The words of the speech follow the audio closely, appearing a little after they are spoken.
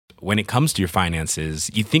when it comes to your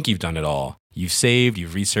finances, you think you've done it all. You've saved,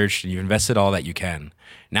 you've researched, and you've invested all that you can.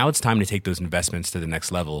 Now it's time to take those investments to the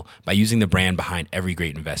next level by using the brand behind every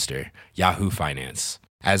great investor, Yahoo Finance.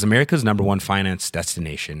 As America's #1 finance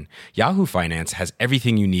destination, Yahoo Finance has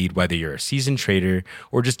everything you need, whether you're a seasoned trader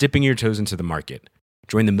or just dipping your toes into the market.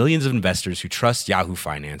 Join the millions of investors who trust Yahoo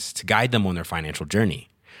Finance to guide them on their financial journey.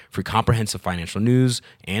 For comprehensive financial news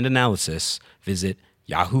and analysis, visit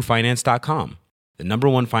yahoofinance.com, the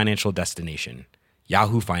 #1 financial destination,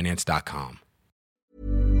 yahoofinance.com.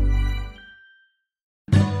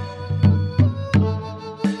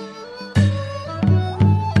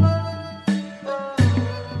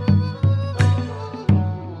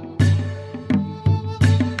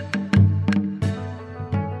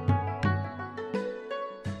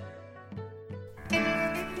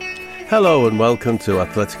 Hello and welcome to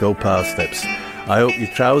Atletico Parsnips. I hope your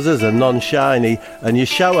trousers are non-shiny and your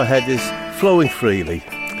shower head is flowing freely.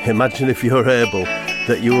 Imagine if you're able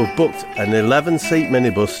that you have booked an 11-seat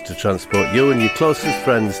minibus to transport you and your closest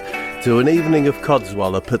friends to an evening of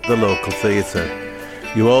codswallop at the local theatre.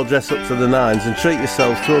 You all dress up to the nines and treat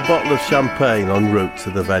yourselves to a bottle of champagne en route to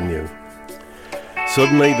the venue.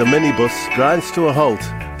 Suddenly the minibus grinds to a halt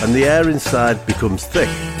and the air inside becomes thick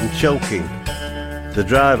and choking. The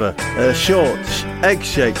driver, a short,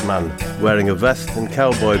 egg-shaped man wearing a vest and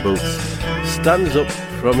cowboy boots, stands up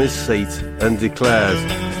from his seat and declares,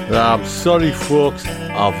 "I'm sorry folks,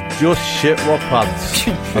 I've just shit my pants,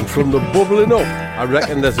 and from the bubbling up, I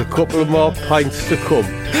reckon there's a couple of more pints to come.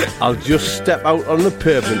 I'll just step out on the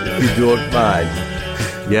pavement if you don't mind."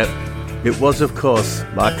 Yep, it was of course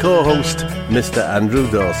my co-host, Mr. Andrew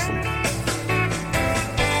Dawson.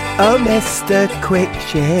 Oh, Mr. Quick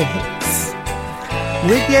Shits,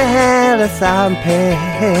 with your hairless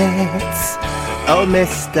armpits. Oh,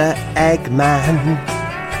 Mr. Eggman,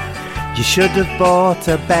 you should have bought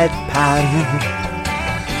a bedpan.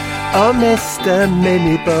 Oh, Mr.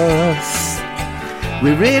 Minibus,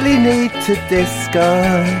 we really need to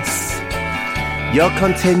discuss your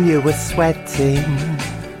continuous sweating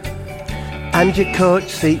and your coach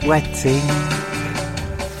seat wetting.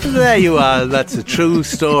 There you are, that's a true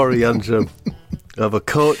story, Andrew, of a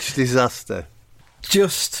coach disaster.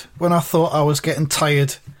 Just when I thought I was getting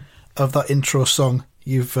tired of that intro song,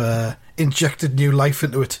 you've injected new life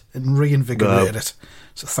into it and reinvigorated it.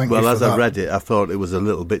 So thank you for that. Well, as I read it, I thought it was a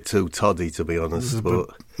little bit too toddy, to be honest. But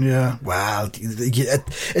yeah, well,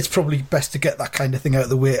 it's probably best to get that kind of thing out of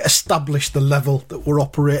the way, establish the level that we're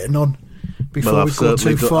operating on before we go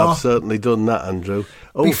too far. I've certainly done that, Andrew.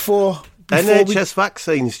 Before NHS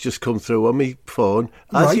vaccines just come through on my phone.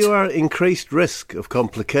 As you are at increased risk of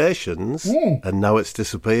complications, and now it's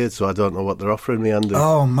disappeared, so I don't know what they're offering me, Andy.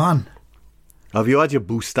 Oh, man. Have you had your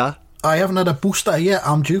booster? I haven't had a booster yet.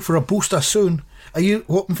 I'm due for a booster soon. Are you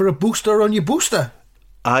hoping for a booster on your booster?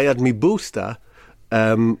 I had my booster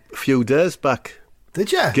a few days back.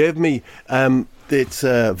 Did you? Gave me, it's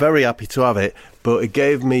very happy to have it, but it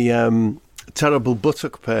gave me terrible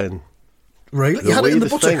buttock pain. Really? You had it in the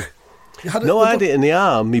buttock? I had it in the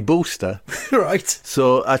arm, my booster. Right.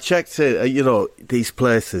 So I checked it, these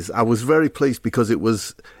places. I was very pleased because it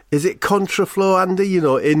was, is it contraflow, Andy?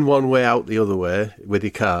 In one way, out the other way with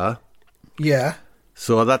your car. Yeah.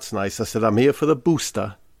 So that's nice. I said, I'm here for the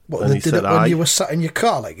booster. What, and they did it when you were sat in your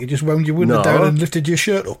car? Like you just wound your window down and lifted your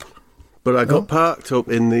shirt up? But I got parked up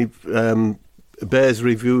in the Bears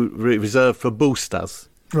reserved for boosters.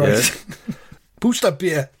 Right. Yeah? Booster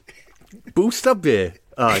beer. Booster beer.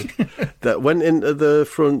 Aye, that went into the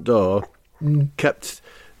front door. Kept.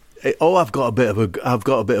 I've got a bit of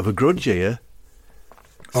a grudge here.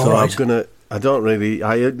 So right.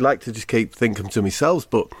 I'd like to just keep thinking to myself,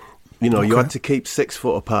 but you had to keep 6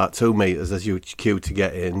 foot apart, 2 meters as you queue to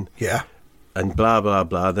get in. Yeah. And blah blah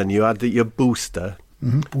blah. Then you had your booster.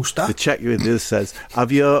 Booster. The check you in this says,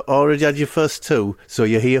 "Have you already had your first 2? So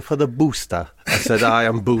you're here for the booster." I said, "I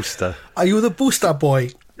am booster." Are you the booster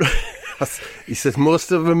boy? He says,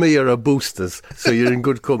 "Most of them here are boosters, so you're in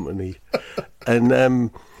good company."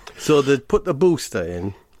 And so they put the booster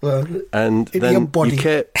in, and then your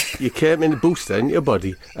body. You came in the booster in your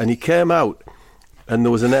body, and you came out, and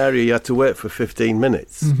there was an area you had to wait for 15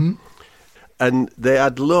 minutes. And they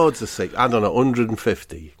had loads of seats, I don't know,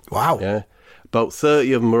 150. Wow. Yeah, about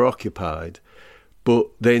 30 of them were occupied, but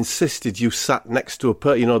they insisted you sat next to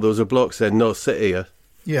there was a bloke saying, "No, sit here."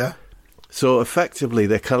 Yeah. So effectively,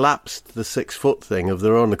 they collapsed the 6 foot thing of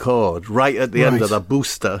their own accord right at the end of the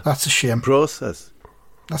booster. That's a shame. Process.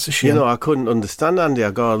 That's a shame. I couldn't understand, Andy.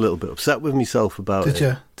 I got a little bit upset with myself about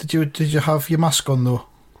it. Did you have your mask on though?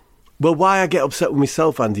 Well, why I get upset with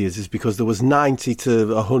myself, Andy, is because there was 90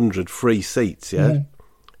 to 100 free seats, yeah?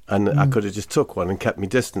 and I could have just took one and kept my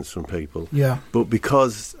distance from people. Yeah. But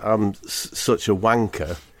because I'm such a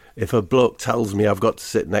wanker, if a bloke tells me I've got to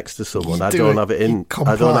sit next to someone, I don't have it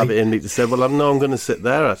in me to say, well, I'm going to sit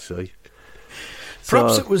there, actually.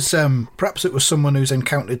 Perhaps it was someone who's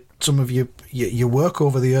encountered some of your work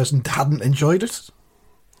over the years and hadn't enjoyed it.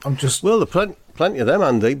 Well, there are plenty of them,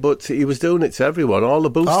 Andy, but he was doing it to everyone, all the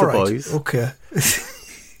Booster boys. Okay.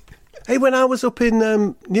 Hey, when I was up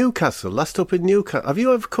in Newcastle, have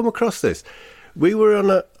you ever come across this? We were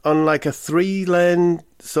on like a 3-lane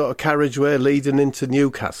sort of carriageway leading into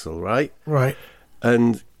Newcastle, right? Right.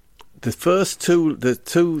 And the first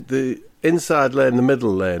the inside lane, the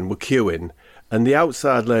middle lane were queuing, and the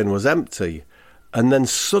outside lane was empty. And then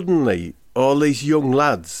suddenly, all these young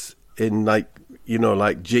lads in like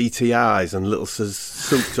GTIs and little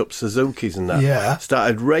souped-up Suzukis and that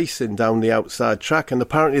started racing down the outside track, and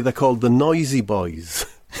apparently they're called the Noisy Boys.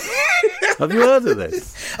 Have you heard of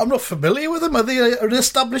this? I'm not familiar with them. Are they an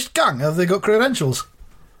established gang? Have they got credentials?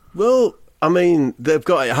 Well, I mean, they've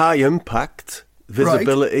got a high impact,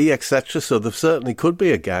 visibility, etc., so there certainly could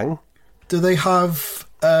be a gang. Do they have...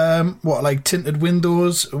 like tinted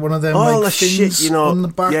windows? One of them, all like the shit, on the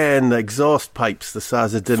back? Yeah, and the exhaust pipes the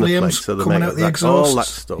size of dinner Flames plates, so they coming make out the exhaust. all that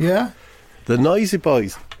stuff. Yeah, the Noisy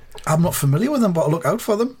Boys. I'm not familiar with them, but I'll look out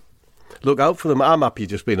for them. Look out for them. I'm happy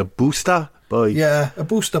just being a booster boy. Yeah, a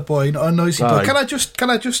booster boy, not a noisy boy. Aye. Can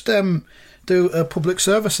I just do a public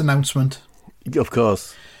service announcement? Of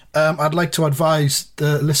course. I'd like to advise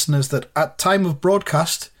the listeners that at time of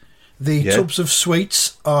broadcast, the tubs of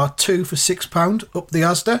sweets are 2 for £6 up the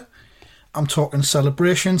Asda. I'm talking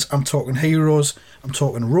Celebrations, I'm talking Heroes, I'm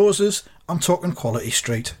talking Roses, I'm talking Quality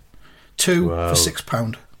Street. 2 for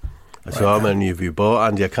 £6. So how many have you bought,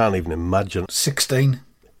 Andy? I can't even imagine. 16.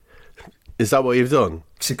 Is that what you've done?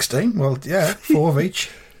 16? Well, yeah, 4 of each.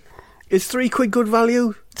 Is £3 good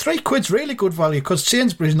value? £3's really good value, because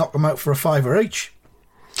Sainsbury's knocked them out for a £5 each.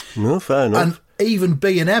 No, fair enough. And even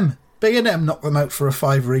B&M knocked them out for a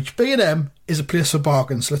 £5 each. B&M is a place for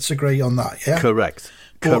bargains, let's agree on that, yeah? Correct.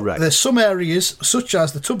 But there's some areas, such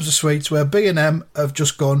as the tubs of sweets, where B&M have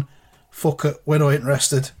just gone, fuck it, we're not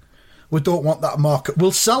interested. We don't want that market.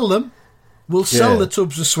 We'll sell them. We'll sell the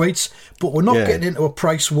tubs of sweets, but we're not getting into a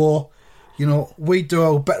price war. You know, we do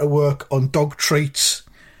our better work on dog treats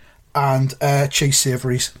and cheese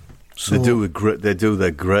savouries. So they do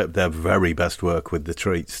their very best work with the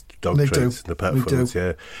treats, dog treats, the pet foods.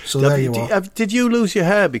 Yeah. So there you are. Did you lose your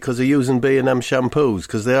hair because of using B&M shampoos?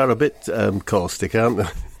 Because they are a bit caustic, aren't they?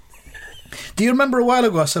 Do you remember a while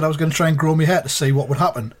ago I said I was going to try and grow my hair to see what would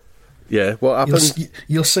happen? Yeah. What happened?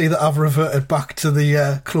 You'll see that I've reverted back to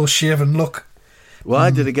the close-shaven look.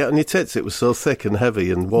 Why did it get on your tits? It was so thick and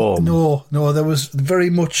heavy and warm. No, there was very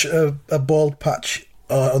much a bald patch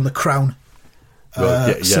on the crown.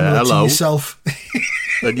 Similar to yourself.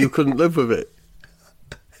 And you couldn't live with it.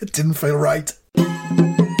 It didn't feel right.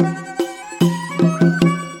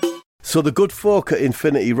 So the good folk at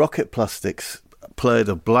Infinity Rocket Plastics played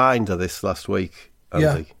a blinder this last week,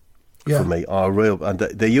 Andy, for me. And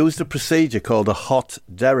they used a procedure called a hot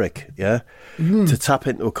derrick, to tap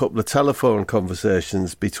into a couple of telephone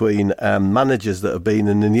conversations between managers that have been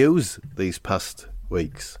in the news these past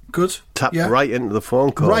weeks. Good. Tap right into the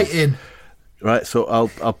phone call. Right in. Right, so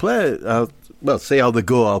I'll play. See how they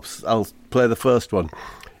go. I'll play the first one.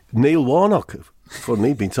 Neil Warnock,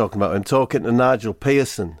 funny, been talking about him, talking to Nigel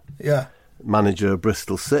Pearson, manager of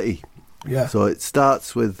Bristol City. Yeah. So it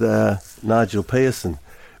starts with Nigel Pearson,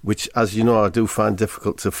 which, as you know, I do find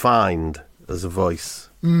difficult to find as a voice.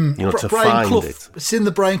 To find Clough. it. It's in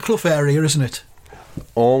the Brian Clough area, isn't it?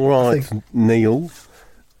 All right, Neil.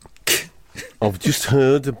 I've just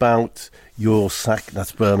heard about your sack.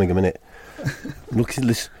 That's Birmingham, innit? Look at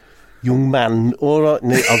this young man. All right,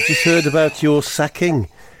 Neil, I've just heard about your sacking.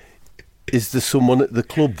 Is there someone at the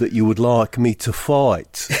club that you would like me to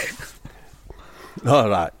fight? All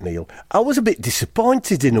right, Neil. I was a bit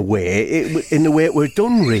disappointed in a way, in the way it were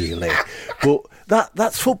done, really. But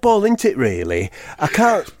that's football, isn't it, really? I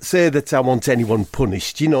can't say that I want anyone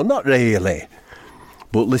punished, not really.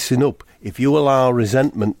 But listen up. If you allow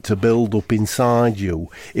resentment to build up inside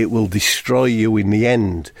you, it will destroy you in the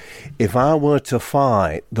end. If I were to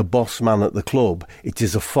fight the boss man at the club, it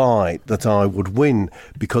is a fight that I would win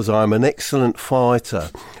because I'm an excellent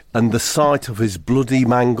fighter and the sight of his bloody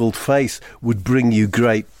mangled face would bring you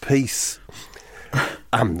great peace.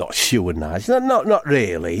 I'm not sure, Nigel. Not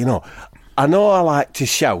really, I know I like to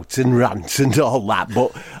shout and rant and all that,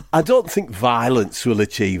 but I don't think violence will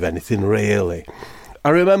achieve anything, really. I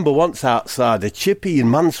remember once outside a chippy in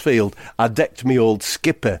Mansfield, I decked me old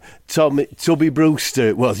skipper, Tubby Brewster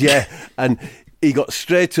it was, and he got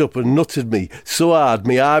straight up and nutted me so hard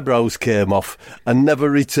my eyebrows came off and never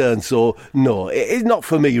returned. So, no, it's not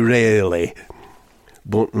for me, really.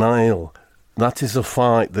 But, Niall, that is a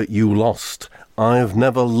fight that you lost. I have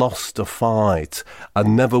never lost a fight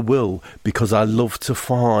and never will, because I love to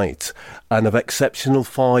fight and have exceptional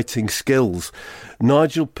fighting skills.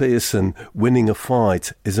 Nigel Pearson winning a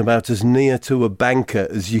fight is about as near to a banker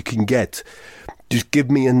as you can get. Just give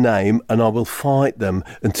me a name and I will fight them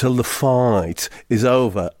until the fight is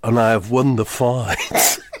over and I have won the fight.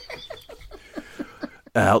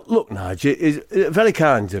 Look, Nigel, it's very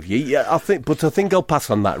kind of you. Yeah, I think I'll pass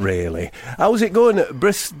on that, really. How's it going at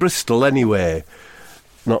Bristol, anyway?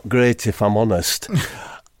 Not great, if I'm honest.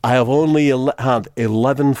 I have only had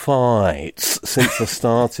 11 fights since I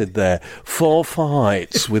started there. 4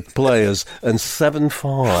 fights with players and 7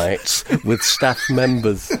 fights with staff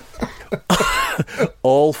members.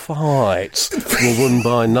 All fights were won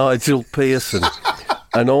by Nigel Pearson.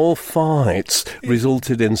 And all fights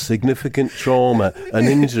resulted in significant trauma and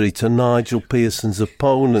injury to Nigel Pearson's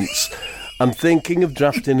opponents. I'm thinking of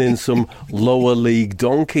drafting in some lower league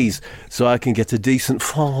donkeys so I can get a decent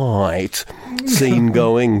fight scene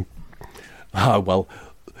going. Well,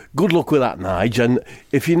 good luck with that, Nigel. And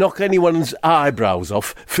if you knock anyone's eyebrows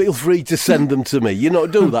off, feel free to send them to me.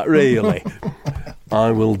 Do that, really.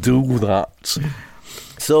 I will do that.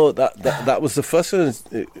 So that was the first one.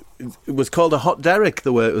 It was called a hot derrick,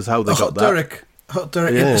 the way it was how they got that. Hot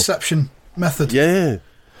derrick interception method. Yeah.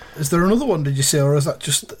 Is there another one, did you say, or is that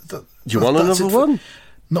just... Do you want another one?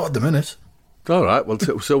 Not at the minute. All right, well,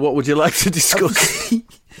 so what would you like to discuss?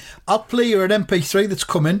 I'll play you an MP3 that's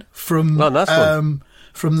coming from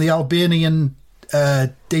from the Albanian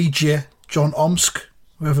DJ John Omsk.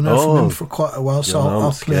 We haven't heard from him for quite a while, so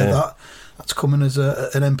I'll play that. That's coming as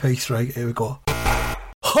an MP3. Here we go.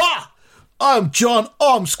 Ha! I'm John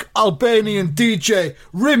Omsk, Albanian DJ,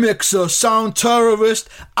 remixer, sound terrorist,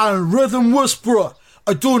 and rhythm whisperer.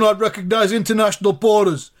 I do not recognise international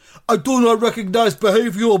borders. I do not recognise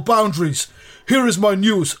behavioural boundaries. Here is my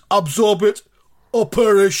news. Absorb it or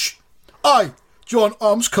perish. I, John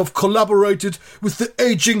Omsk, have collaborated with the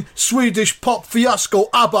ageing Swedish pop fiasco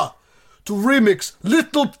ABBA to remix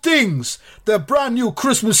Little Things, their brand new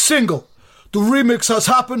Christmas single. The remix has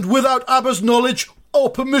happened without ABBA's knowledge or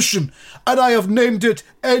permission, and I have named it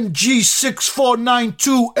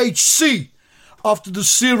NG6492HC after the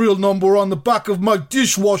serial number on the back of my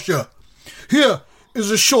dishwasher. Here is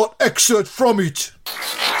a short excerpt from it.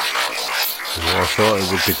 I thought it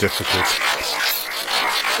would be difficult.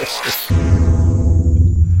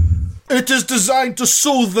 It is designed to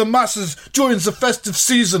soothe the masses during the festive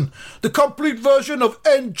season. The complete version of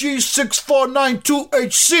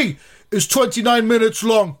NG6492HC is 29 minutes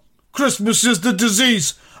long. Christmas is the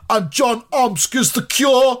disease, and John Omsk is the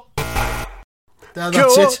cure.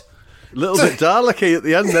 That's it. A little bit Dalek-y at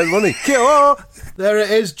the end then, wasn't he? Cure. There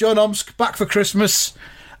it is, John Omsk, back for Christmas.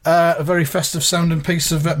 A very festive sounding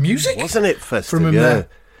piece of music. Wasn't it festive? From him there.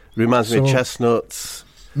 Reminds me of chestnuts,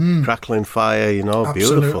 crackling fire, Absolutely.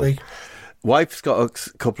 Beautiful. Wife's got a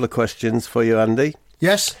couple of questions for you, Andy.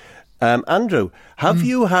 Yes. Andrew, have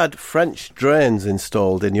you had French drains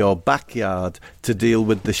installed in your backyard to deal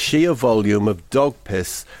with the sheer volume of dog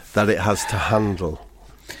piss that it has to handle?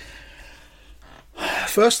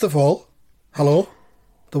 First of all, hello,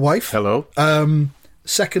 the wife. Hello.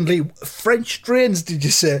 Secondly, French drains, did you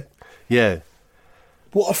say? Yeah.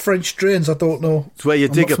 What are French drains? I don't know. It's where you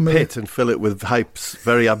dig a pit and fill it with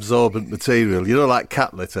very absorbent material. Like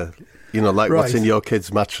cat litter. What's in your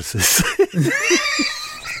kids' mattresses.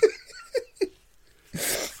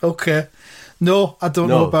 Okay. No, I don't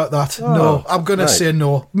know about that. Oh, no, I'm going to say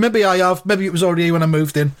no. Maybe I have. Maybe it was already when I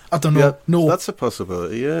moved in. I don't know. Yeah, no. That's a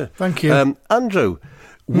possibility, yeah. Thank you. Andrew,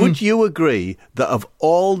 would you agree that of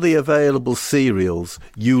all the available cereals,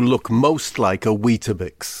 you look most like a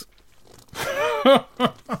Weetabix?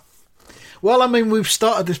 Well, I mean, we've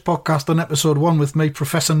started this podcast on episode 1 with me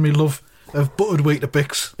professing my love of buttered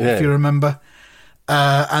Weetabix, if you remember.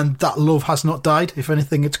 And that love has not died. If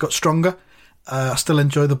anything, it's got stronger. I still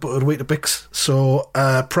enjoy the buttered Weetabix, so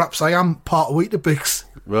perhaps I am part Weetabix.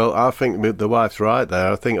 Well, I think the wife's right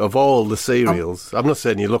there. I think of all the cereals, I'm not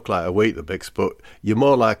saying you look like a Weetabix, but you're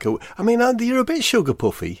more like a... I mean, Andy, you're a bit sugar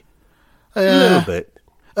puffy. A little bit.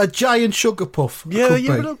 A giant sugar puff. Yeah,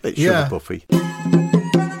 you're a little bit sugar puffy.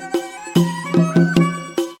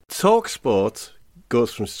 Talk Sport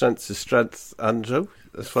goes from strength to strength, Andrew,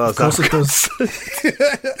 as far as that goes. It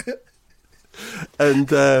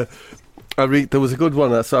does. And there was a good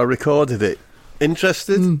one, so I recorded it.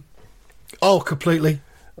 Interested? Oh, completely.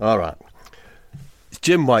 All right.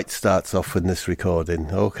 Jim White starts off in this recording.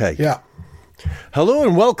 Okay. Yeah. Hello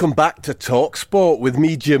and welcome back to TalkSport with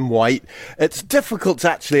me, Jim White. It's difficult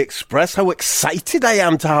to actually express how excited I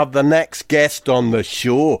am to have the next guest on the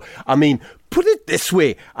show. I mean, put it this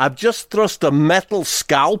way, I've just thrust a metal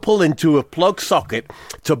scalpel into a plug socket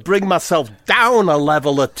to bring myself down a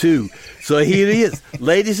level or two. So here he is,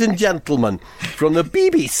 ladies and gentlemen, from the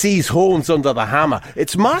BBC's Homes Under the Hammer,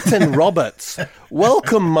 it's Martin Roberts.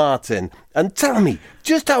 Welcome, Martin. And tell me,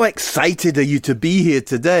 just how excited are you to be here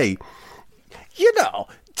today? You know,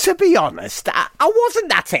 to be honest, I wasn't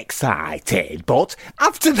that excited, but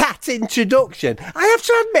after that introduction, I have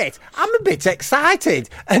to admit, I'm a bit excited.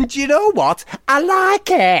 And you know what? I like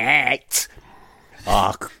it.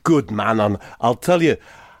 Ah, good man. And I'll tell you,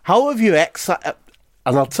 how excited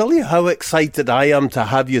I am to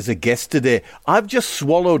have you as a guest today. I've just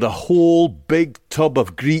swallowed a whole big tub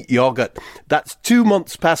of Greek yogurt that's 2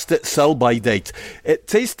 months past its sell-by date. It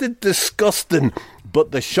tasted disgusting,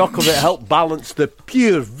 but the shock of it helped balance the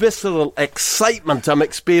pure, visceral excitement I'm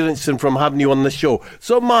experiencing from having you on the show.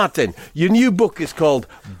 So, Martin, your new book is called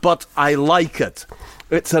But I Like It.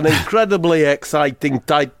 It's an incredibly exciting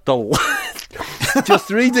title. Just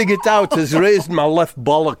reading it out has raised my left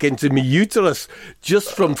bollock into my uterus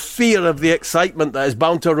just from fear of the excitement that is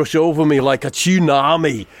bound to rush over me like a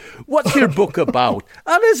tsunami. What's your book about?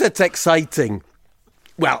 And is it exciting?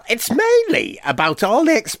 Well, it's mainly about all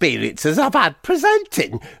the experiences I've had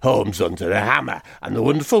presenting Homes Under the Hammer and the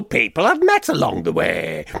wonderful people I've met along the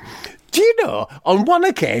way. Do you know, on one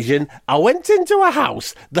occasion, I went into a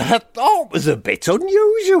house that I thought was a bit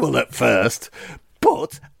unusual at first,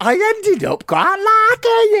 but I ended up quite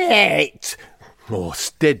liking it. Oh,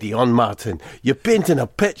 steady on, Martin. You're painting a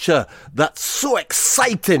picture that's so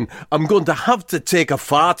exciting, I'm going to have to take a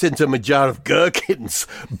fart into my jar of gherkins.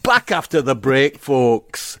 Back after the break,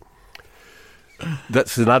 folks.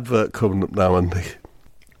 That's an advert coming up now, Andy.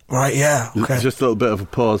 Right, yeah. Okay. Just a little bit of a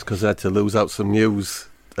pause because I had to lose out some news,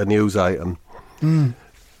 a news item.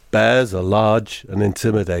 Bears are large and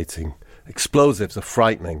intimidating. Explosives are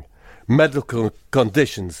frightening. Medical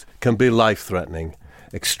conditions can be life-threatening.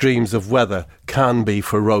 Extremes of weather can be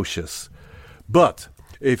ferocious. But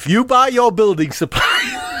if you buy your building supplies...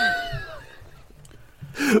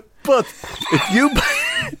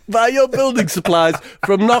 buy your building supplies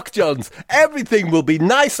from Knockjohns, everything will be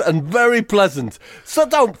nice and very pleasant. So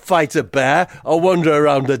don't fight a bear or wander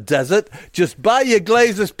around a desert. Just buy your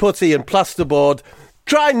glazer's putty and plasterboard.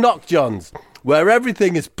 Try Knockjohns, where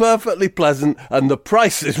everything is perfectly pleasant and the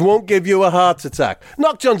prices won't give you a heart attack.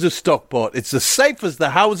 Knockjohns of Stockport, it's as safe as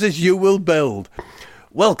the houses you will build.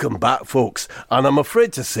 Welcome back, folks, and I'm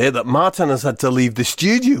afraid to say that Martin has had to leave the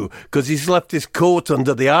studio because he's left his coat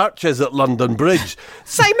under the arches at London Bridge.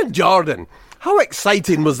 Simon Jordan, how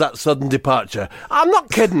exciting was that sudden departure? I'm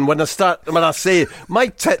not kidding when I say my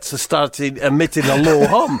tits are starting emitting a low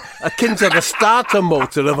hum, akin to the starter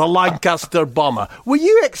motor of a Lancaster bomber. Were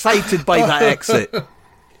you excited by that exit?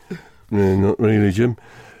 No, not really, Jim.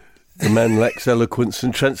 The man lacks eloquence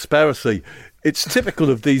and transparency. It's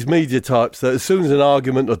typical of these media types that as soon as an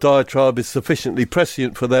argument or diatribe is sufficiently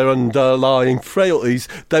prescient for their underlying frailties,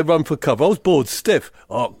 they run for cover. I was bored stiff.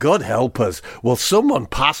 Oh, God help us. Will someone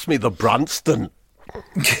pass me the Branston?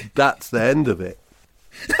 That's the end of it.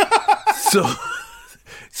 So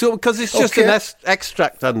because it's just an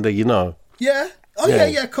extract, Andy, you know. Yeah. Oh,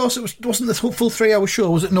 yeah, of course. It wasn't the full 3 hour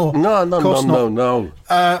show, was it? No. No.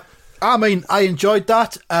 I mean, I enjoyed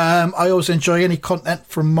that. I always enjoy any content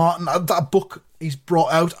from Martin. That book he's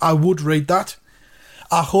brought out, I would read that.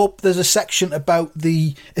 I hope there's a section about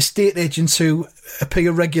the estate agents who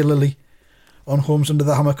appear regularly on Homes Under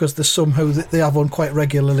the Hammer, because there's some who they have on quite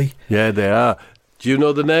regularly. Yeah, they are. Do you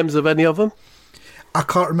know the names of any of them? I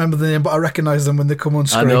can't remember the name, but I recognise them when they come on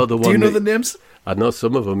screen. I know the one. Do you know the names? I know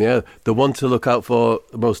some of them, yeah. The one to look out for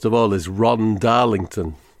most of all is Ron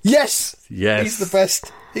Darlington. Yes! Yes. He's the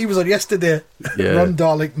best. He was on yesterday. Yeah. Ron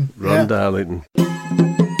Darlington. Ron Darlington.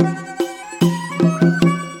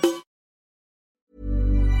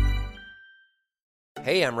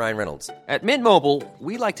 Hey, I'm Ryan Reynolds. At Mint Mobile,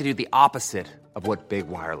 we like to do the opposite of what Big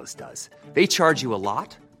Wireless does. They charge you a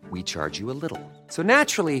lot, we charge you a little. So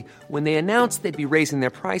naturally, when they announced they'd be raising their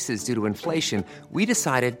prices due to inflation, we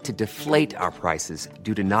decided to deflate our prices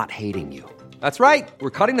due to not hating you. That's right. We're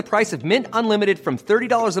cutting the price of Mint Unlimited from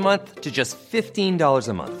 $30 a month to just $15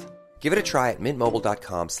 a month. Give it a try at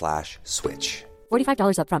mintmobile.com/switch.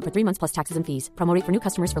 $45 up front for 3 months plus taxes and fees. Promo rate for new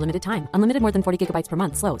customers for limited time. Unlimited more than 40 gigabytes per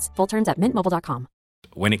month. Slows full terms at mintmobile.com.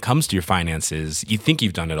 When it comes to your finances, you think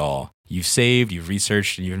you've done it all. You've saved, you've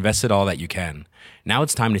researched, and you've invested all that you can. Now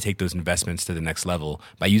it's time to take those investments to the next level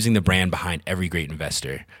by using the brand behind every great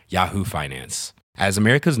investor, Yahoo Finance. As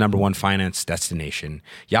America's #1 finance destination,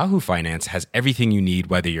 Yahoo Finance has everything you need,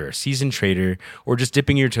 whether you're a seasoned trader or just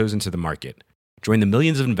dipping your toes into the market. Join the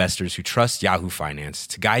millions of investors who trust Yahoo Finance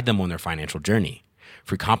to guide them on their financial journey.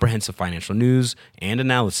 For comprehensive financial news and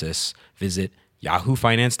analysis, visit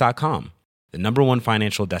yahoofinance.com, the #1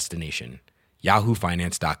 financial destination,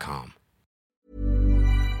 yahoofinance.com.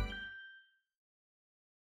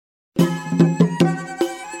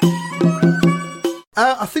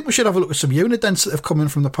 I think we should have a look at some unidents that have come in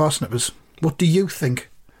from the parsnippers. What do you think?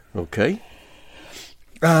 Okay.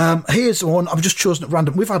 Here's one. I've just chosen at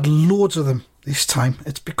random. We've had loads of them this time.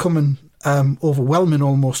 It's becoming overwhelming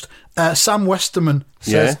almost. Sam Westerman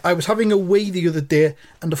says, I was having a wee the other day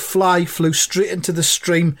and a fly flew straight into the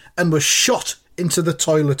stream and was shot into the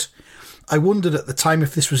toilet. I wondered at the time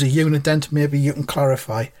if this was a unident. Maybe you can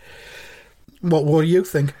clarify. What do you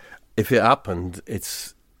think? If it happened,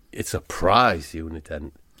 it's a prize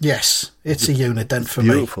unident. Yes, it's a unident for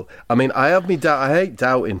Beautiful. me. I mean, I hate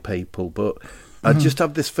doubting people, but I just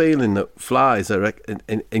have this feeling that flies are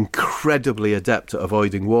incredibly adept at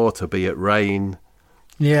avoiding water, be it rain.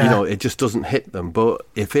 Yeah. You know, it just doesn't hit them. But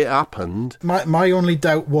if it happened... My only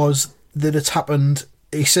doubt was that it's happened,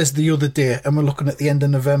 he says, the other day, and we're looking at the end of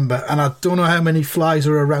November, and I don't know how many flies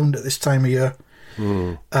are around at this time of year.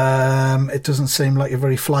 It doesn't seem like a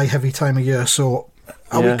very fly-heavy time of year, so...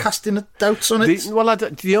 Are we casting doubts on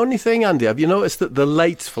it? The only thing, Andy, have you noticed that the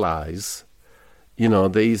late flies, you know,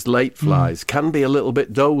 these late flies can be a little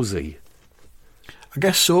bit dozy? I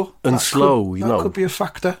guess so. And slow, that could be a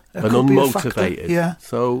factor. And unmotivated. Yeah.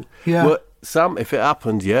 So, well, Sam, if it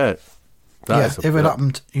happened, if it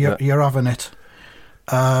happened, you're having it.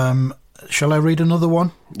 Shall I read another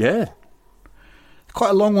one? Yeah.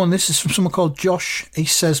 Quite a long one. This is from someone called Josh. He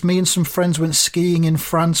says, me and some friends went skiing in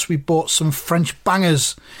France. We bought some French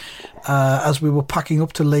bangers. As we were packing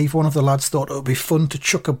up to leave, one of the lads thought it would be fun to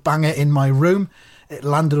chuck a banger in my room. It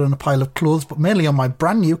landed on a pile of clothes, but mainly on my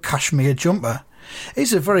brand new cashmere jumper.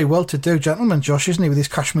 He's a very well-to-do gentleman, Josh, isn't he, with his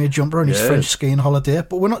cashmere jumper and his French skiing holiday,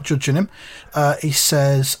 but we're not judging him. He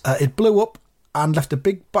says, it blew up and left a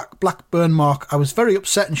big black burn mark. I was very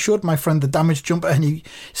upset and showed my friend the damaged jumper, and he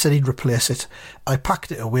said he'd replace it. I packed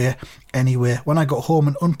it away anyway. When I got home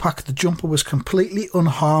and unpacked, the jumper was completely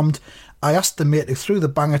unharmed. I asked the mate who threw the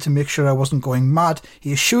banger to make sure I wasn't going mad.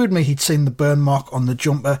 He assured me he'd seen the burn mark on the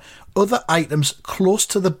jumper. Other items close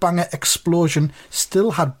to the banger explosion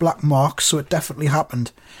still had black marks, so it definitely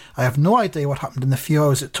happened. I have no idea what happened in the few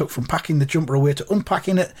hours it took from packing the jumper away to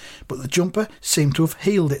unpacking it, but the jumper seemed to have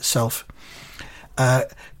healed itself.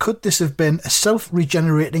 Could this have been a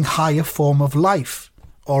self-regenerating higher form of life?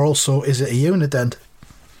 Or also, is it a unident?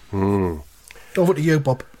 Over to you,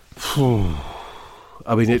 Bob.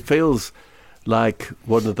 I mean, it feels like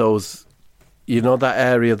one of those, you know, that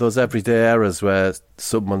area, those everyday errors where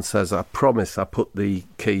someone says, I promise I put the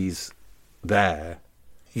keys there.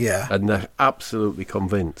 Yeah. And they're absolutely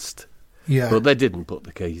convinced. Yeah. But they didn't put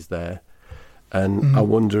the keys there. And I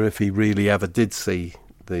wonder if he really ever did see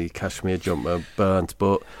the cashmere jumper burnt.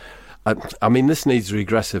 But I mean, this needs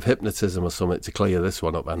regressive hypnotism or something to clear this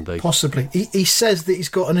one up, Andy. Possibly. He says that he's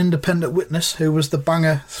got an independent witness who was the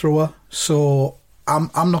banger thrower, so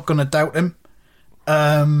I'm not going to doubt him.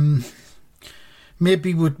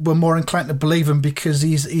 Maybe we're more inclined to believe him because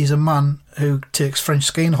he's a man who takes French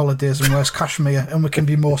skiing holidays and wears cashmere, and we can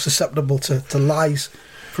be more susceptible to lies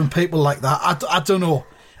from people like that. I don't know.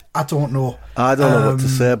 I don't know what to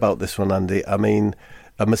say about this one, Andy. I mean,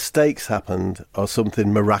 a mistake's happened or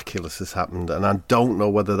something miraculous has happened, and I don't know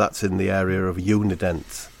whether that's in the area of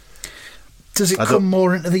unidents. Does it come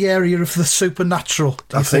more into the area of the supernatural?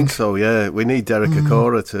 I think so, yeah. We need Derek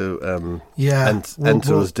Acora to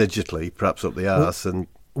enter us digitally, perhaps up the arse, and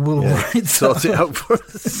we'll sort it out for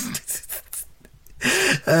us.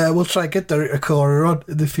 We'll try and get Derek Acora on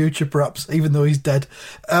in the future, perhaps, even though he's dead.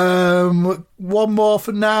 One more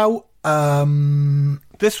for now.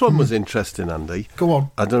 This one was interesting, Andy. Go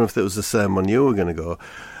on. I don't know if it was the same one you were going to go.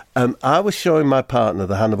 I was showing my partner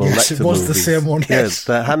the Hannibal Lecter movies. Yes, it was the same one, yes.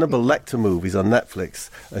 The Hannibal Lecter movies on Netflix,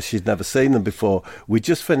 as she'd never seen them before. We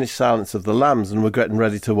just finished Silence of the Lambs and were getting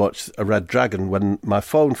ready to watch A Red Dragon when my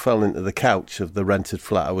phone fell into the couch of the rented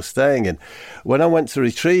flat I was staying in. When I went to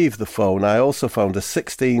retrieve the phone, I also found a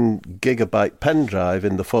 16-gigabyte pen drive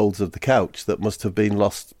in the folds of the couch that must have been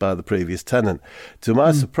lost by the previous tenant. To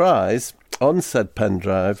my surprise, on said pen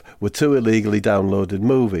drive were two illegally downloaded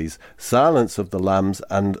movies, Silence of the Lambs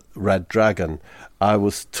and Red Dragon. I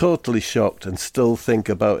was totally shocked and still think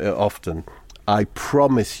about it often. I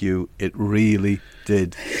promise you it really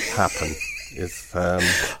did happen, is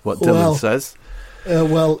what Dylan says.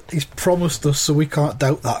 Well, he's promised us, so we can't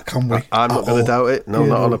doubt that, can we? I'm not going to doubt it. No,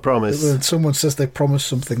 not on a promise. When someone says they promised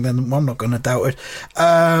something, then I'm not going to doubt it.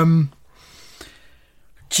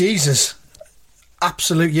 Jesus.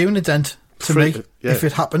 Absolute unident to me, if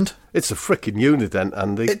it happened. It's a freaking unident,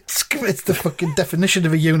 Andy. It's the fucking definition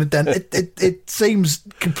of a unident. It seems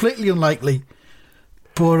completely unlikely.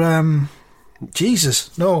 But,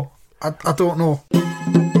 Jesus, no, I don't know.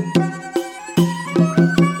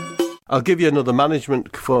 I'll give you another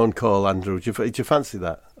management phone call, Andrew. Do you fancy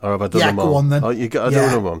that? Or have I done them all? Go on then. Oh, you got to do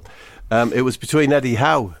another one. It was between Eddie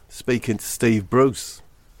Howe speaking to Steve Bruce.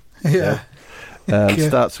 Yeah.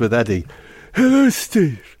 Starts with Eddie. Hello,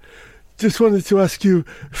 Steve. Just wanted to ask you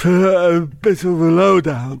for a bit of a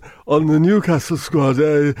lowdown on the Newcastle squad.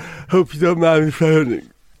 I hope you don't mind me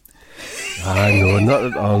phoning. I know, not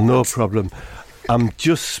at all, no problem. I'm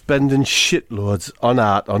just spending shitloads on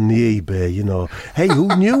art on the eBay, you know. Hey,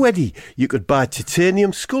 who knew, Eddie? You could buy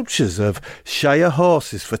titanium sculptures of Shire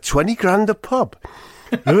horses for 20 grand a pop.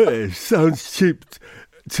 It sounds cheap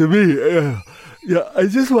to me. Yeah, I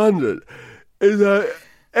just wondered, is there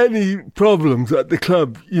any problems at the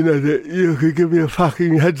club, you know, that you could give me a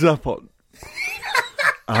fucking heads up on?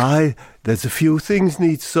 Aye, there's a few things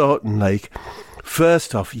need sorting, like...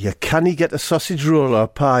 First off, you can't get a sausage roll or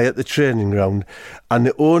pie at the training ground, and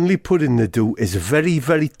the only pudding they do is very,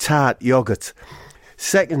 very tart yoghurt.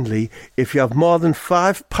 Secondly, if you have more than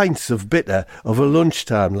 5 pints of bitter over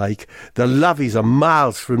lunchtime, like, the lavvies are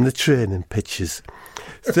miles from the training pitches.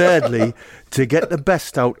 Thirdly, to get the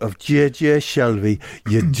best out of JJ Shelby,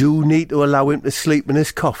 you do need to allow him to sleep in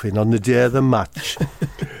his coffin on the day of the match.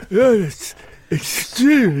 Yeah, it's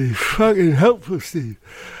extremely fucking helpful, Steve.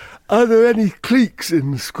 Are there any cliques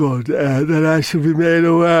in the squad that I should be made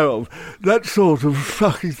aware of? That sort of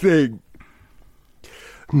fucking thing.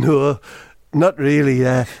 No, not really.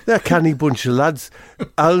 They're a canny bunch of lads.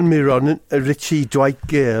 Almiron, Richie, Dwight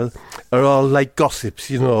Gale are all like gossips,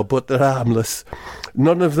 you know, but they're harmless.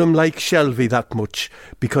 None of them like Shelby that much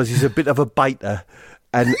because he's a bit of a biter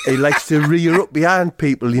and he likes to rear up behind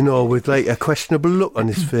people, you know, with like a questionable look on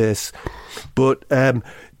his face. But...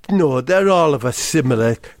 no, they're all of a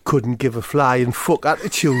similar couldn't give a flying fuck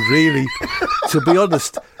attitude, really. To be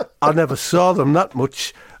honest, I never saw them that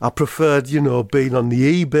much. I preferred, you know, being on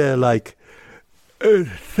the eBay, like...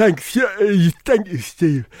 thank you,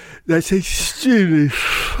 Steve. That's extremely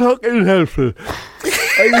fucking helpful.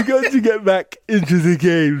 I'm going to get back into the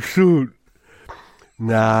game soon.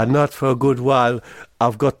 Nah, not for a good while.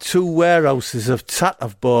 I've got 2 warehouses of tat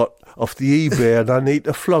I've bought off the eBay and I need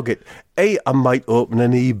to flog it. Hey, I might open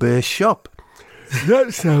an eBay shop.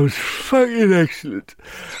 That sounds fucking excellent.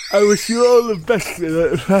 I wish you all the best in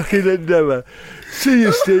that fucking endeavour. See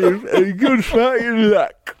you, Steve, and good fucking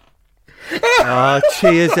luck. Ah,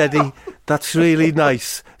 cheers, Eddie. That's really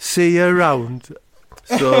nice. See you around.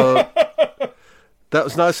 So, that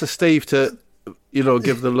was nice of Steve to, you know,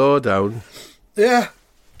 give the lowdown. Yeah,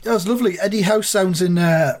 that was lovely. Eddie Howe sounds in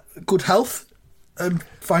good health and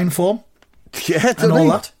fine form. Yeah, and all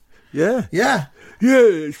that. Yeah. Yeah. Yeah,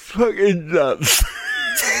 it's fucking nuts.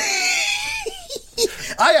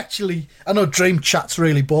 I know dream chat's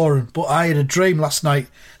really boring, but I had a dream last night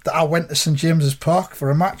that I went to St James's Park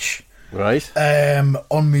for a match. Right.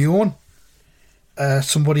 On my own.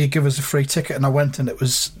 Somebody had given us a free ticket and I went and it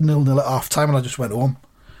was 0-0 at half time and I just went home.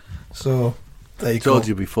 So, there you go. I told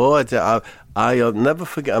you before, I'll never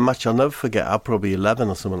forget a match. I'll never forget. I'm probably 11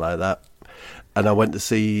 or something like that. And I went to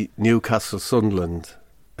see Newcastle Sunderland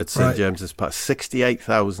at St James's Park.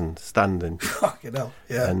 68,000 standing. Fucking hell,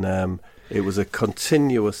 yeah. And it was a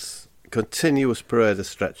continuous parade of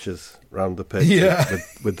stretchers round the pitch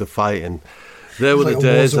with the fighting. There were the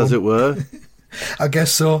days, as it were. I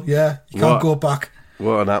guess so, yeah. You can't go back.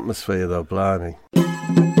 What an atmosphere, though, blimey.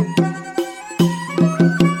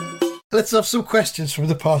 Let's have some questions from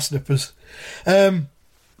the Parsnippers.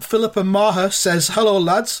 Philippa Maher says, hello,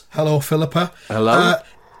 lads. Hello, Philippa. Hello.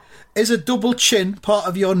 Is a double chin part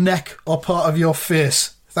of your neck or part of your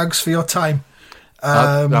face? Thanks for your time.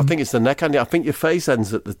 I think it's the neck, and I think your face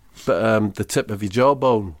ends at the tip of your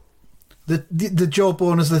jawbone. The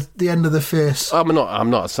jawbone is the end of the face. I'm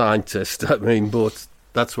not a scientist. I mean, but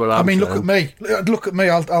that's what I'm. look at me. Look at me.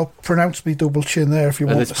 I'll pronounce me double chin there if you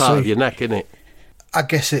want to see. And it's part of your neck, isn't it? I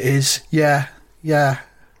guess it is. Yeah.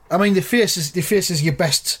 I mean, the face is your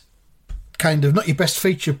best kind of, not your best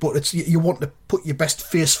feature, but it's you want to put your best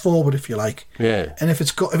face forward, if you like. Yeah. And if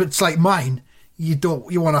it's like mine, you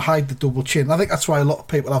want to hide the double chin. I think that's why a lot of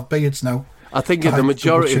people have beards now. I think the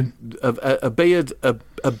majority of a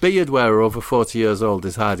beard wearer over 40 years old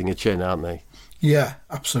is hiding a chin, aren't they? Yeah,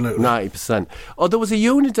 absolutely. 90%. Oh, there was a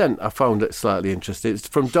Unident I found it slightly interesting. It's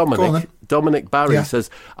from Go on Dominic. then. Dominic Barry Yeah. says,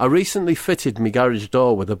 I recently fitted my garage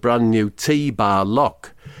door with a brand new T-bar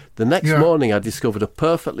lock. The next Yeah. morning I discovered a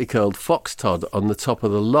perfectly curled fox Todd on the top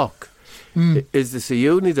of the lock. Hmm. Is this a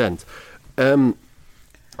Unident?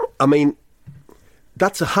 I mean,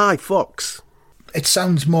 that's a high fox. It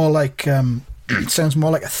sounds more like it sounds more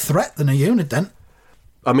like a threat than a Unident.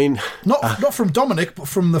 I mean, Not from Dominic, but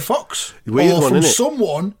from the fox, Weird or one, from innit?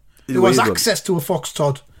 someone who Weird has one. access to a fox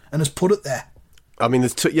Todd and has put it there. I mean,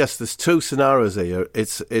 there's two scenarios here.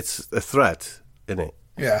 It's a threat, isn't it?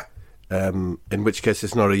 Yeah, In which case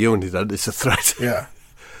it's not a Unident, it's a threat. yeah,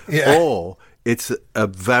 yeah. Or it's a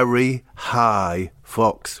very high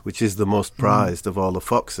fox, which is the most prized of all the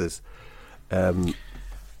foxes.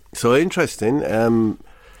 So interesting.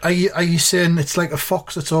 Are you saying it's like a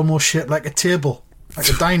fox that's almost shaped like a table, like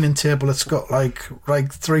a dining table? It's got like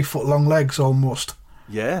 3 foot long legs almost.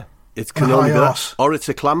 Yeah, it And can a only high be that. arse. Or it's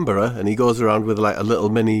a clamberer, and he goes around with like a little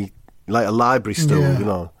mini, like a library stool, Yeah. you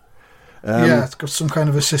know. Yeah, it's got some kind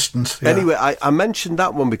of assistance. Yeah. Anyway, I mentioned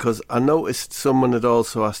that one because I noticed someone had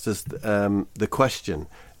also asked us the question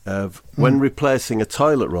of when replacing a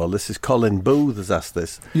toilet roll. This is Colin Booth has asked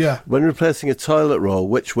this. Yeah. When replacing a toilet roll,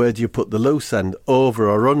 which way do you put the loose end, over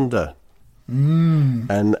or under?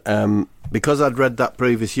 And because I'd read that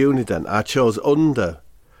previous Unident, I chose under,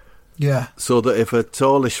 Yeah, so that if a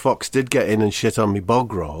tallish fox did get in and shit on me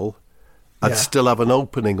bog roll, I'd Yeah. still have an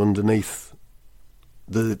opening underneath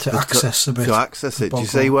to access a bit. To access the it. Do you bog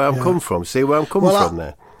see roll, where I'm yeah. coming from? See where I'm coming from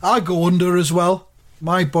there? I go under as well.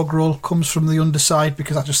 My bog roll comes from the underside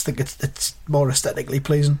because I just think it's more aesthetically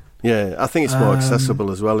pleasing. Yeah, I think it's more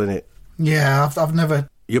accessible as well, isn't it? Yeah, I've never.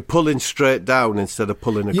 You're pulling straight down instead of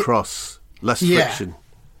pulling across. Less Yeah. friction.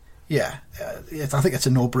 Yeah, I think it's a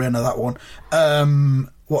no-brainer, that one.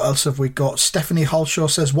 What else have we got? Stephanie Halshaw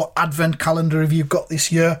says, what advent calendar have you got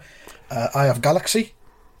this year? I have Galaxy.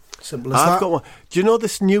 Simple as that. I've got one. Do you know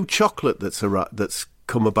this new chocolate that's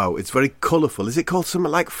come about? It's very colourful. Is it called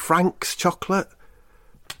something like Frank's chocolate?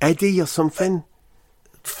 Eddie or something?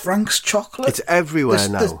 Frank's chocolate? It's everywhere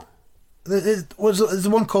now. There's the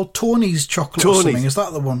one called Tony's chocolate or something. Is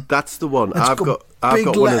that the one? That's the one. It's I've got big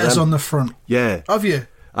one of letters them. on the front. Yeah. Have you?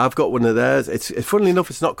 I've got one of theirs. It's funnily enough,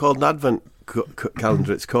 it's not called an advent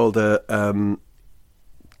calendar. It's called a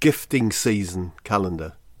gifting season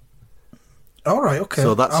calendar. All right, okay.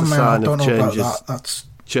 So that's a I sign don't of know about changes- that. That's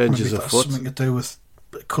changes maybe afoot. something to do with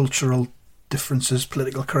cultural differences,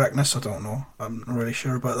 political correctness. I don't know. I'm not really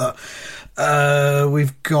sure about that.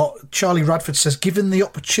 We've got Charlie Radford says, given the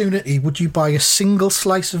opportunity, would you buy a single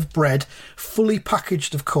slice of bread, fully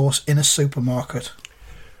packaged, of course, in a supermarket?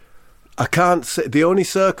 I can't say. The only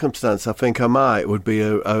circumstance I think I might would be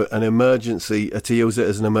an emergency, to use it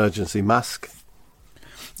as an emergency mask.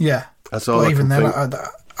 Yeah. That's all But I even can then, think.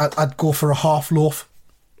 I'd go for a half loaf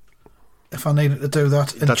if I needed to do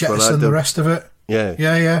that and That's what I'd jettison do. the rest of it. Yeah.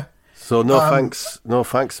 Yeah. So no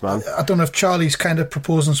thanks, man. I don't know if Charlie's kind of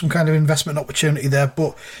proposing some kind of investment opportunity there,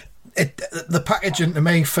 but the packaging to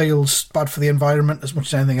me feels bad for the environment as much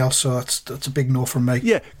as anything else, so that's a big no from me.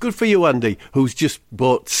 Yeah, good for you, Andy, who's just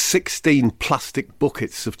bought 16 plastic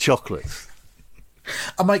buckets of chocolates.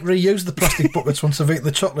 I might reuse the plastic buckets once I've eaten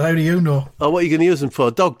the chocolate. How do you know? Oh, what are you going to use them for?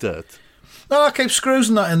 Dog dirt? No, I keep screws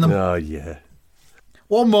and that in them. Oh, yeah.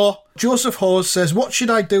 One more. Joseph Hawes says, what should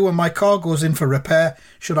I do when my car goes in for repair?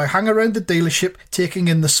 Should I hang around the dealership taking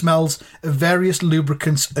in the smells of various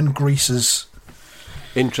lubricants and greases?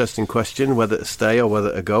 Interesting question, whether to stay or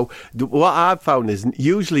whether to go. What I've found is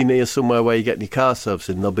usually near somewhere where you get your car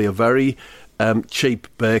servicing, there'll be a very cheap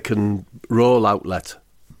bacon roll outlet.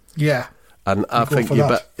 Yeah. And I go think for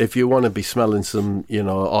that. if you want to be smelling some,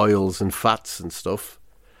 oils and fats and stuff,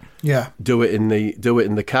 Yeah. do it in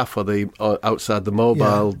the cafe or outside the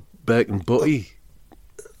mobile bacon butty.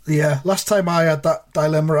 Yeah. Last time I had that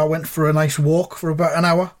dilemma, I went for a nice walk for about an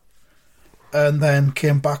hour and then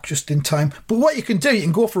came back just in time. But what you can do, you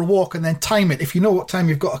can go for a walk and then time it. If you know what time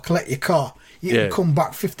you've got to collect your car, you can come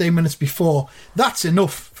back 15 minutes before. That's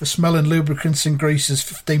enough for smelling lubricants and greases,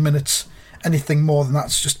 15 minutes. Anything more than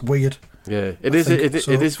that's just weird. Yeah, it think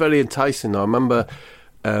so. is very enticing, though. I remember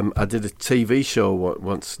I did a TV show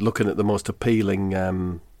once looking at the most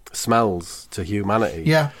appealing smells to humanity.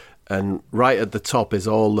 Yeah. And right at the top is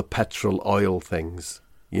all the petrol oil things.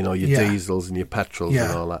 Your diesels and your petrols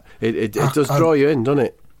and all that. It does draw you in, doesn't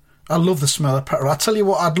it? I love the smell of petrol. I'll tell you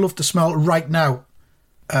what I'd love to smell right now.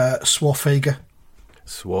 Swarfega.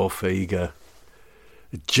 Swarfega.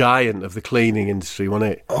 A giant of the cleaning industry,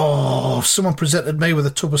 wasn't it? Oh, if someone presented me with a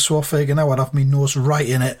tub of Swarfega now, I'd have my nose right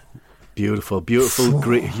in it. Beautiful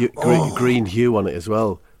green hue on it as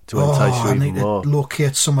well to entice you I even need more. to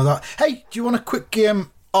locate some of that. Hey, do you want a quick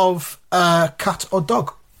game of cat or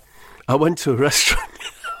dog? I went to a restaurant.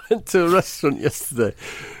 Yesterday.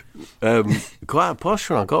 Quite a posh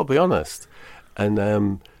one, I've got to be honest. And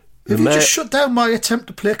Have you just shut down my attempt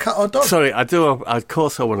to play cat or dog? Sorry, I do. Of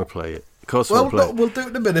course, I want to play it. Of course, we'll do it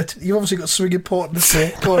in a minute. You've obviously got something important to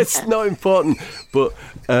say. Go on. It's not important, but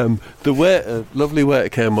the waiter, lovely waiter,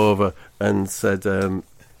 came over and said,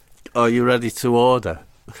 "Are you ready to order?"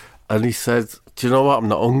 And he said, "Do you know what? I'm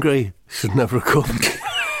not hungry. Should never have come."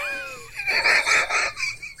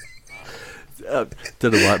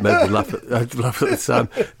 Don't know why it made me laugh at the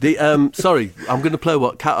time. Sorry, I'm going to play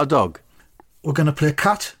what? Cat or dog? We're going to play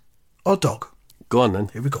cat or dog. Go on then.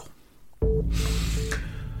 Here we go.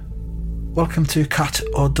 Welcome to Cat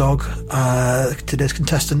or Dog. Today's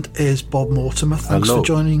contestant is Bob Mortimer. Thanks Hello. for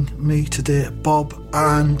joining me today, Bob.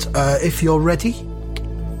 And if you're ready,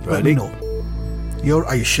 let me know.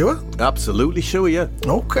 Are you sure? Absolutely sure, yeah.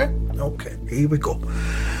 Okay. Here we go.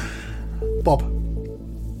 Bob.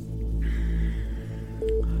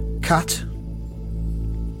 Cat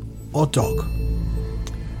or dog?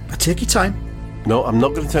 Now take your time. No, I'm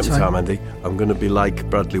not going to take my time, Andy. I'm going to be like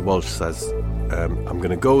Bradley Walsh says. I'm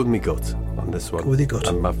going to go with my gut on this one. Go with your gut.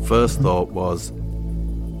 And my first thought was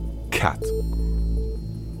cat.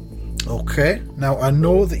 Okay. Now, I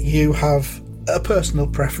know that you have a personal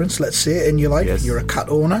preference, let's say, in your life. Yes. You're a cat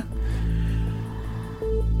owner.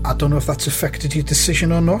 I don't know if that's affected your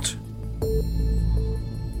decision or not.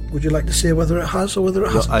 Would you like to say whether it has or whether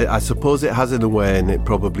it hasn't? I suppose it has in a way, and it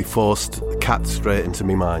probably forced cat straight into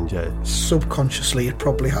my mind, yeah. Subconsciously, it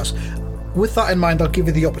probably has. With that in mind, I'll give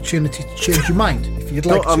you the opportunity to change your mind if you'd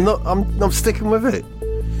like to. I'm sticking with it.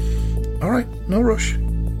 All right, no rush.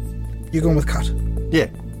 You're going with cat? Yeah.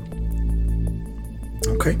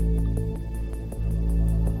 Okay.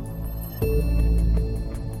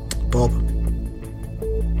 Bob.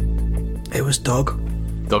 It was dog.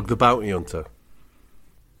 Dog the Bounty Hunter.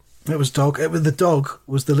 It was dog. The dog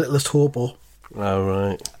was the littlest hobo. Oh,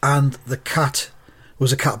 right. And the cat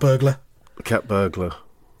was a cat burglar. Cat burglar.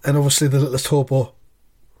 And obviously the littlest hobo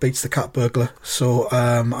beats the cat burglar. So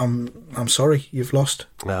I'm sorry, you've lost.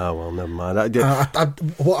 Oh, well, never mind.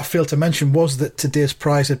 What I failed to mention was that today's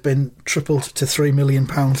prize had been tripled to £3 million.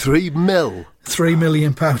 3 mil? £3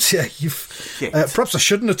 million, yeah. Perhaps I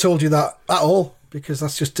shouldn't have told you that at all, because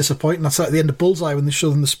that's just disappointing. That's like the end of Bullseye when they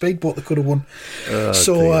showed them the speedboat they could have won.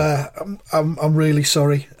 I'm really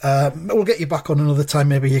sorry. We'll get you back on another time.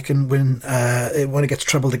 Maybe you can win when it gets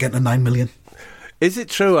trebled again to 9 million. Is it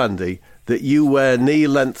true, Andy, that you wear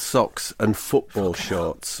knee-length socks and football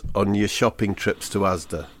shorts on your shopping trips to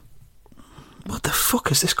Asda? What the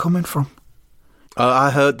fuck is this coming from?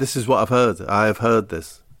 I heard, this is what I've heard. I have heard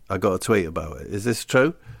this. I got a tweet about it. Is this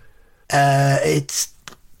true? It's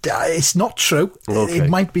not true. Okay. It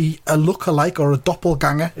might be a look-alike or a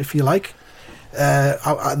doppelganger, if you like.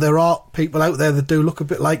 There are people out there that do look a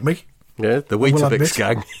bit like me. Yeah, the Weetabix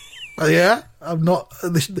gang. Yeah, I'm not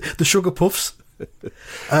the Sugar Puffs.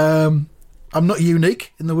 I'm not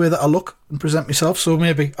unique in the way that I look and present myself, so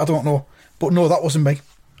maybe, I don't know. But no, that wasn't me.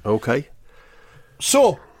 Okay.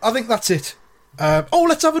 So, I think that's it.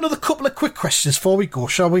 Let's have another couple of quick questions before we go,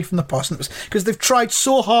 shall we, from the parsnips? Because they've tried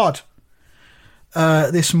so hard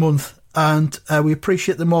this month, and we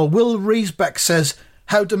appreciate them all. Will Riesbeck says,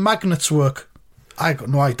 how do magnets work? I got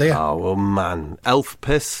no idea. Oh, well, man. Elf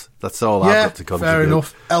piss. That's all I've got to contribute. Fair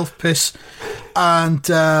enough. Elf piss. And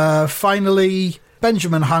finally,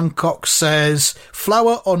 Benjamin Hancock says,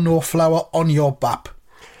 flour or no flour on your bap?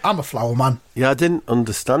 I'm a flour man. Yeah, I didn't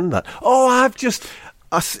understand that. Oh,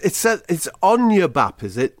 it said it's on your bap,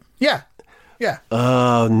 is it? Yeah.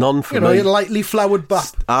 None for me. You know, your lightly floured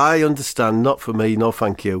bap. I understand. Not for me. No,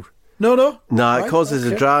 thank you. No? No, Right, it causes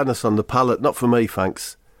a dryness on the palate. Not for me,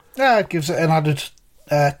 thanks. Yeah, it gives it an added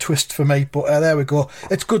twist for me. But there we go.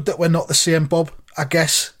 It's good that we're not the same, Bob, I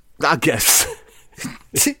guess.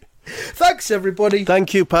 Thanks, everybody.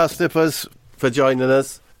 Thank you, Parsnippers, for joining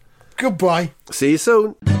us. Goodbye. See you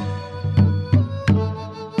soon.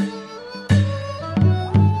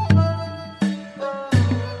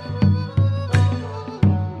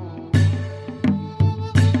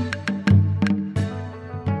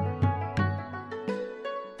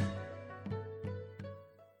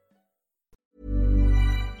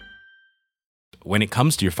 When it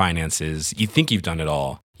comes to your finances, you think you've done it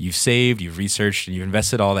all. You've saved, you've researched, and you've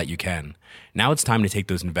invested all that you can. Now it's time to take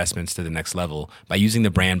those investments to the next level by using the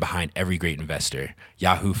brand behind every great investor,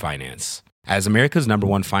 Yahoo Finance. As America's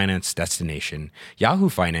 #1 finance destination, Yahoo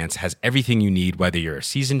Finance has everything you need, whether you're a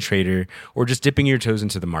seasoned trader or just dipping your toes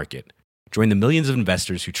into the market. Join the millions of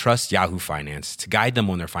investors who trust Yahoo Finance to guide them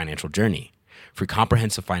on their financial journey. For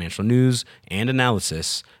comprehensive financial news and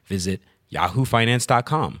analysis, visit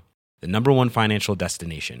yahoofinance.com, the #1 financial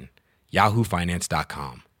destination,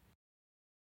 yahoofinance.com.